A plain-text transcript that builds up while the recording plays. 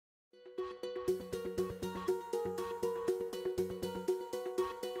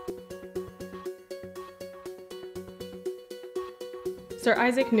Sir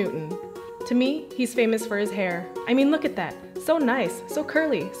Isaac Newton. To me, he's famous for his hair. I mean, look at that. So nice, so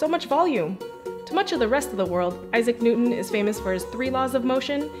curly, so much volume. To much of the rest of the world, Isaac Newton is famous for his 3 laws of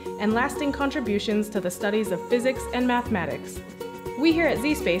motion and lasting contributions to the studies of physics and mathematics. We here at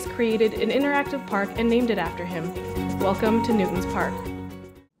zSpace created an interactive park and named it after him. Welcome to Newton's Park.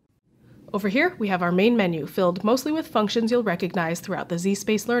 Over here, we have our main menu, filled mostly with functions you'll recognize throughout the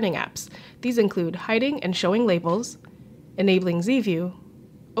zSpace learning apps. These include hiding and showing labels, enabling Z-View,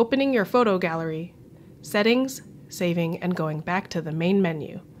 opening your photo gallery, settings, saving, and going back to the main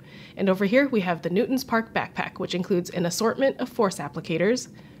menu. And over here we have the Newton's Park backpack, which includes an assortment of force applicators,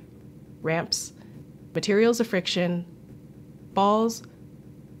 ramps, materials of friction, balls,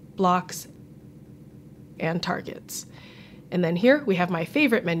 blocks, and targets. And then here we have my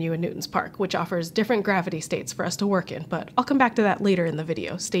favorite menu in Newton's Park, which offers different gravity states for us to work in, but I'll come back to that later in the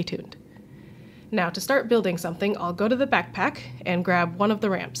video. Stay tuned. Now, to start building something, I'll go to the backpack and grab one of the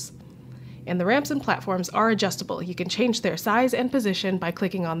ramps. And the ramps and platforms are adjustable. You can change their size and position by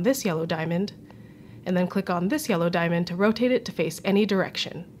clicking on this yellow diamond, and then click on this yellow diamond to rotate it to face any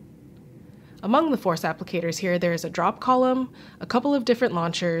direction. Among the force applicators here, there is a drop column, a couple of different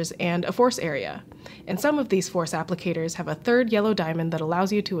launchers, and a force area. And some of these force applicators have a third yellow diamond that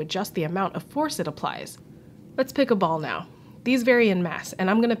allows you to adjust the amount of force it applies. Let's pick a ball now. These vary in mass, and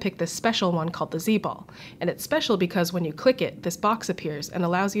I'm going to pick this special one called the Z-ball. And it's special because when you click it, this box appears and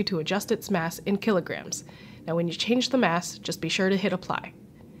allows you to adjust its mass in kilograms. Now when you change the mass, just be sure to hit apply.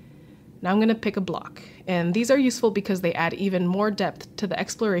 Now I'm going to pick a block, and these are useful because they add even more depth to the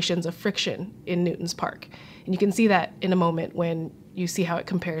explorations of friction in Newton's Park. And you can see that in a moment when you see how it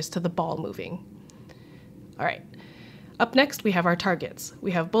compares to the ball moving. All right. Up next, we have our targets.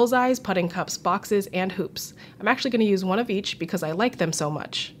 We have bullseyes, putting cups, boxes, and hoops. I'm actually going to use one of each because I like them so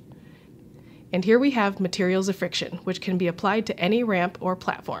much. And here we have materials of friction, which can be applied to any ramp or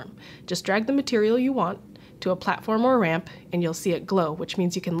platform. Just drag the material you want to a platform or ramp, and you'll see it glow, which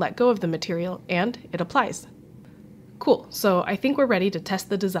means you can let go of the material, and it applies. Cool, so I think we're ready to test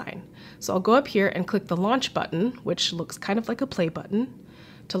the design. So I'll go up here and click the launch button, which looks kind of like a play button,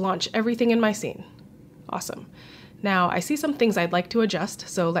 to launch everything in my scene. Awesome. Now, I see some things I'd like to adjust,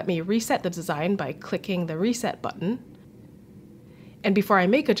 so let me reset the design by clicking the Reset button. And before I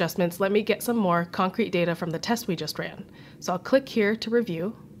make adjustments, let me get some more concrete data from the test we just ran. So I'll click here to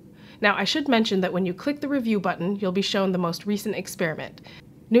review. Now, I should mention that when you click the Review button, you'll be shown the most recent experiment.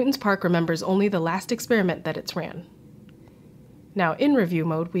 Newton's Park remembers only the last experiment that it's ran. Now, in review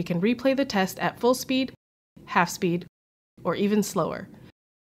mode, we can replay the test at full speed, half speed, or even slower.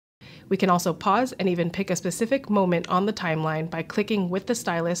 We can also pause and even pick a specific moment on the timeline by clicking with the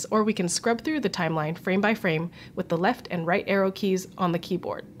stylus, or we can scrub through the timeline frame by frame with the left and right arrow keys on the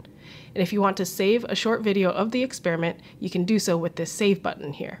keyboard. And if you want to save a short video of the experiment, you can do so with this Save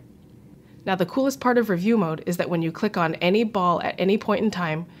button here. Now, the coolest part of review mode is that when you click on any ball at any point in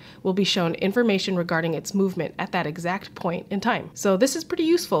time, we'll be shown information regarding its movement at that exact point in time. So this is pretty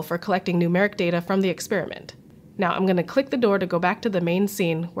useful for collecting numeric data from the experiment. Now I'm going to click the door to go back to the main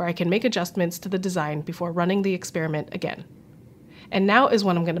scene where I can make adjustments to the design before running the experiment again. And now is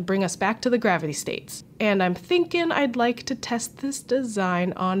when I'm going to bring us back to the gravity states. And I'm thinking I'd like to test this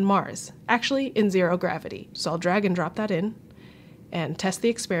design on Mars, actually in 0 gravity. So I'll drag and drop that in and test the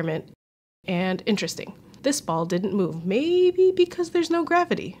experiment. And interesting, this ball didn't move, maybe because there's no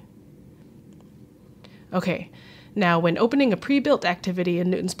gravity. Okay, now when opening a pre-built activity in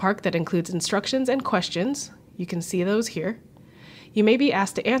Newton's Park that includes instructions and questions, you can see those here. You may be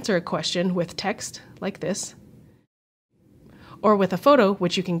asked to answer a question with text, like this, or with a photo,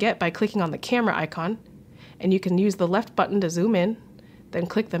 which you can get by clicking on the camera icon, and you can use the left button to zoom in, then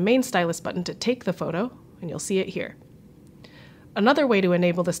click the main stylus button to take the photo, and you'll see it here. Another way to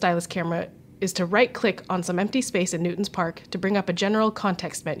enable the stylus camera is to right-click on some empty space in Newton's Park to bring up a general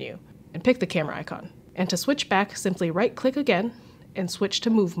context menu, and pick the camera icon. And to switch back, simply right-click again, and switch to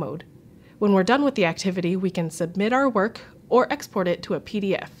Move mode. When we're done with the activity, we can submit our work or export it to a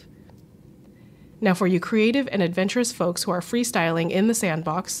PDF. Now for you creative and adventurous folks who are freestyling in the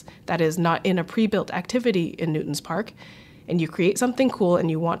sandbox, that is not in a pre-built activity in Newton's Park, and you create something cool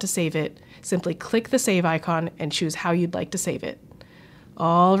and you want to save it, simply click the save icon and choose how you'd like to save it.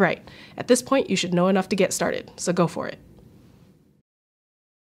 All right, at this point you should know enough to get started, so go for it.